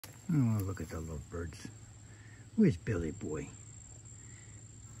Oh, look at the lovebirds. Where's Billy boy?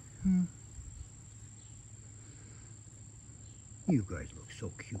 You guys look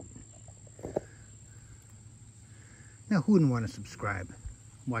so cute. Now, who wouldn't want to subscribe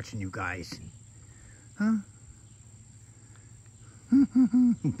watching you guys? Huh?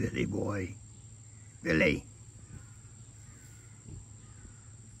 Billy boy. Billy.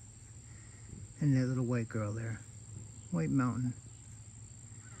 And that little white girl there. White mountain.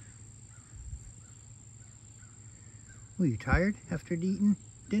 Were you tired after eating?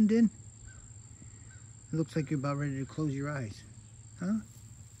 Din din? It looks like you're about ready to close your eyes. Huh?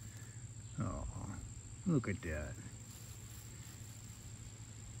 Oh, look at that.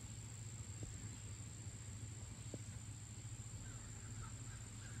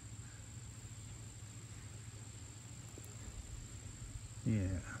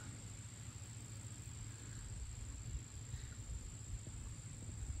 Yeah.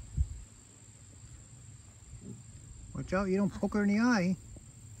 Watch out, you don't poke her in the eye.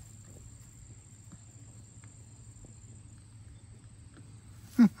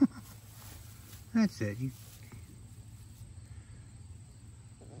 That's it.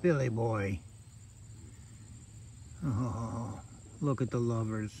 Billy boy. Oh, look at the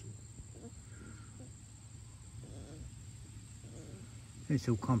lovers. They're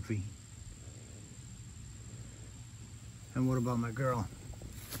so comfy. And what about my girl?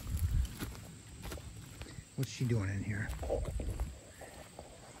 What's she doing in here?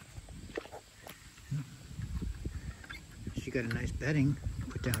 She got a nice bedding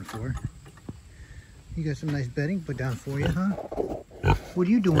put down for her. You got some nice bedding put down for you, huh? What are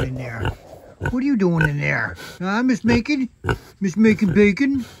you doing in there? What are you doing in there? Huh, Miss Macon? Miss Macon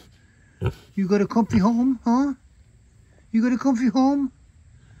Bacon? You got a comfy home, huh? You got a comfy home?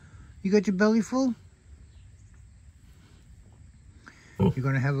 You got your belly full? You're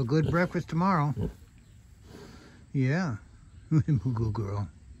gonna have a good breakfast tomorrow. Yeah. Good girl.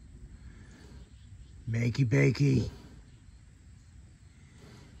 Makey bakey.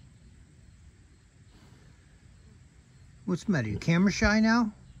 What's the matter? You camera shy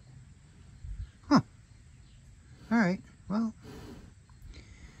now? Huh. Alright, well.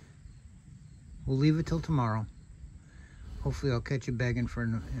 We'll leave it till tomorrow. Hopefully I'll catch you begging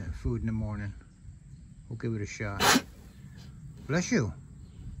for food in the morning. We'll give it a shot. Bless you.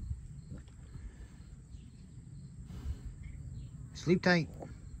 Sleep tight.